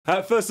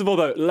First of all,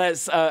 though,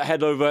 let's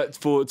head over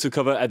to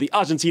cover the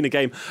Argentina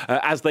game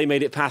as they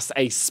made it past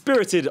a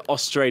spirited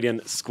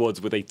Australian squad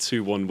with a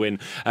 2-1 win.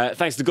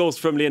 Thanks to goals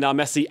from Lionel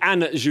Messi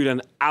and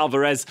Julian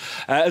Alvarez.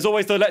 As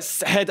always, though,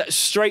 let's head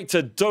straight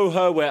to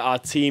Doha, where our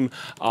team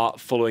are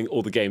following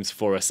all the games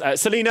for us.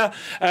 Selina,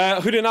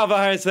 Julian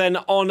Alvarez then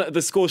on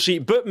the score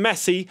sheet, but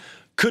Messi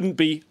couldn't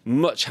be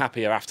much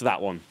happier after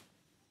that one.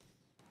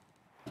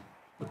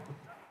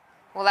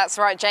 Well, that's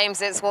right,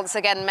 James. It's once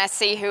again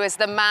Messi who is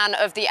the man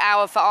of the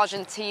hour for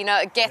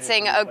Argentina,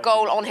 getting a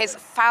goal on his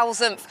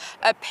 1000th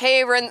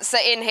appearance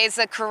in his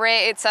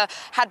career. It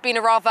had been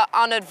a rather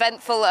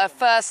uneventful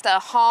first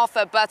half,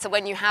 but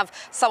when you have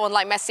someone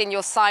like Messi in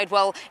your side,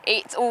 well,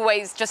 it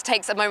always just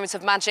takes a moment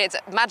of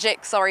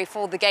magic,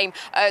 for the game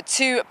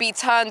to be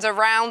turned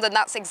around, and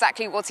that's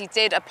exactly what he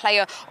did. A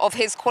player of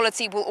his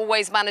quality will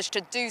always manage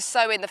to do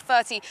so. In the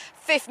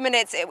 35th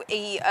minute,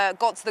 he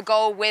got the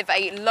goal with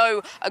a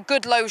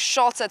good low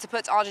shot to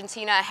put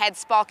Argentina ahead,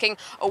 sparking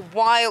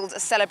wild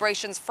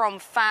celebrations from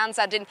fans.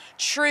 And in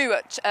true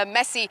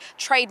Messi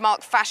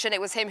trademark fashion,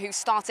 it was him who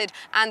started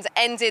and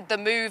ended the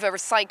move,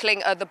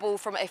 recycling the ball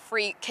from a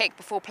free kick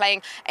before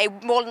playing a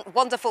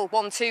wonderful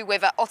 1-2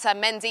 with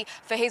Otamendi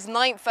for his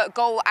 9th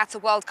goal at a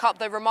World Cup,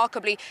 though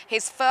remarkably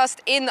his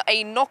first in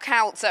a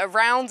knockout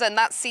round, and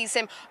that sees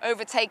him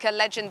overtake a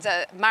legend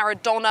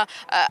Maradona,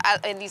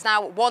 and he's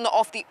now one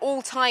off the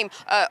all-time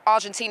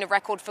Argentina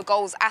record for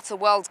goals at a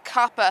World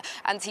Cup,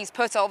 and he's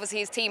put obviously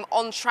his team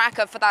on track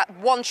for that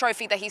one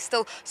trophy that he's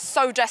still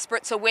so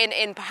desperate to win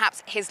in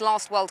perhaps his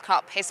last World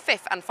Cup, his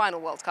 5th and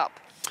final World Cup.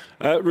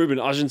 Ruben,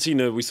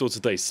 Argentina, we saw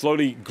today,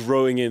 slowly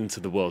growing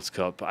into the World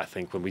Cup, I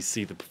think, when we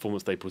see the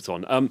performance they put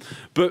on.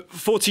 But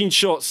 14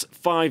 shots,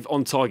 5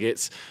 on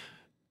targets.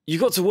 You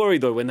got to worry,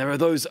 though, when there are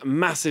those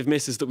massive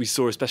misses that we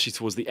saw, especially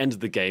towards the end of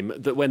the game,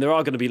 that when there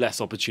are going to be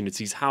less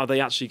opportunities, how are they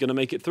actually going to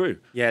make it through?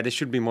 Yeah, they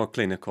should be more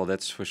clinical,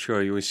 that's for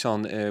sure. We saw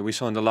in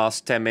the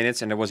last 10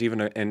 minutes, and there was even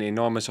an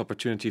enormous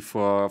opportunity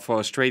for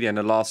Australia in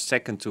the last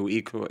second to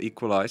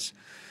equalize.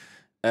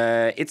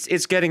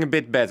 It's getting a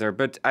bit better,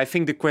 but I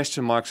think the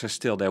question marks are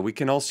still there. We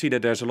can all see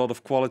that there's a lot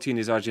of quality in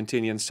this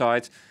Argentinian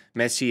side.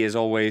 Messi is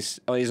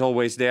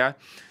always there,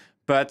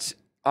 but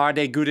are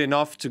they good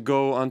enough to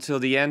go until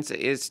the end?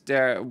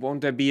 Won't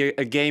there be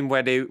a game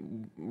where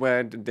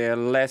their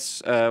lack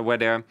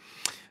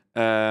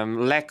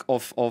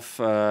of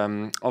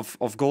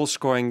goal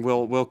scoring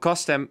will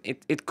cost them?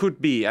 It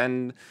could be,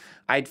 and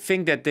I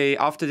think that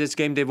after this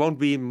game they won't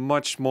be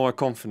much more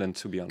confident,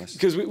 to be honest.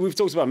 Because we've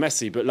talked about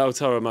Messi, but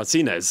Lautaro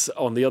Martinez,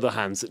 on the other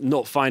hand,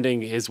 not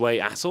finding his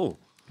way at all.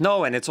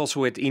 No, and it's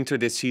also with Inter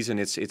this season,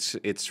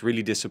 it's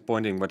really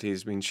disappointing what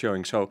he's been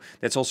showing. So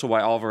that's also why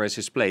Alvarez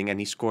is playing, and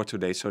he scored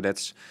today. So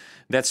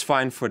that's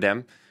fine for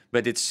them.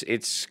 But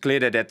it's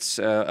clear that that's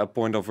a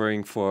point of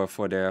worrying for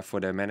their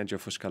manager,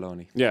 for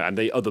Scaloni. Yeah, and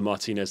the other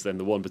Martinez then,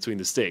 the one between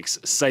the sticks,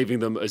 saving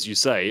them, as you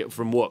say,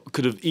 from what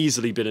could have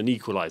easily been an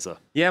equaliser.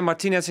 Yeah,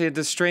 Martinez had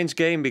a strange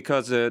game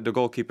because the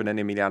goalkeeper then,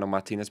 Emiliano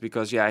Martinez,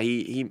 because yeah,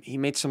 he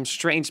made some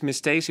strange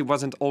mistakes. He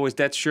wasn't always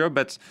that sure,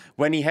 but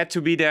when he had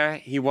to be there,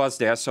 he was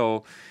there.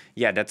 So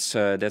yeah, that's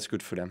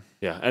good for them.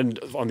 Yeah, and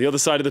on the other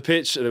side of the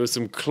pitch, there was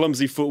some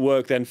clumsy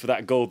footwork then for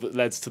that goal that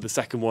led to the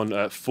second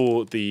one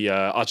for the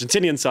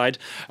Argentinian side.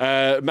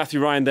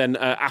 Matthew Ryan then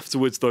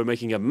afterwards, though,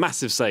 making a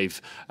massive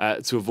save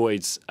to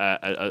avoid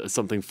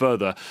something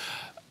further.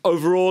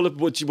 Overall,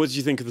 what do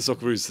you think of the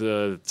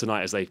Socceroos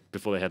tonight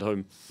before they head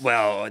home?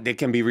 Well, they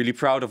can be really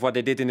proud of what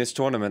they did in this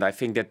tournament. I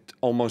think that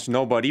almost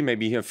nobody,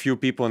 maybe a few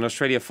people in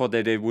Australia, thought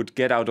that they would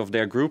get out of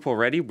their group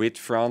already with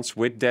France,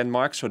 with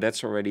Denmark. So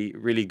that's already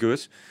really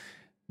good.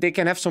 They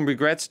can have some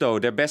regrets, though.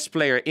 Their best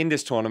player in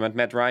this tournament,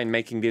 Matt Ryan,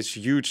 making this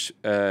huge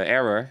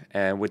error,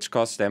 which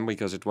cost them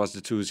because it was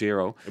the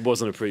 2-0. It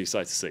wasn't a pretty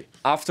sight to see.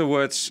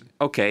 Afterwards,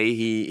 okay,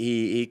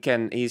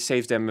 he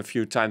saved them a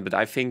few times, but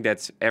I think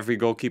that every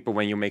goalkeeper,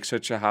 when you make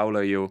such a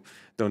howler, you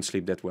don't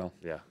sleep that well.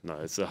 Yeah, no,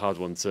 it's a hard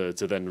one to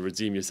then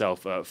redeem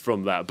yourself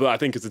from that. But I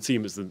think as a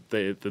team,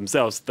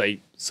 themselves,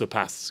 they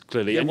surpassed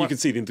clearly, and you can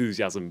see the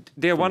enthusiasm.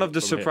 They're one of the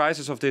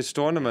surprises of this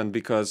tournament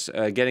because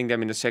getting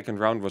them in the second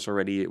round was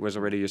already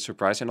a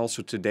surprise, and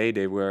also today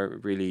they were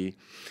really.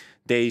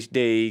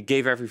 They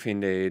gave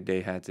everything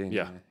they had in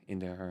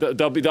their.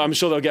 I'm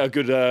sure they'll get a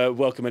good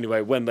welcome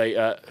anyway when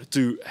they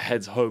do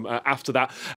head home after that.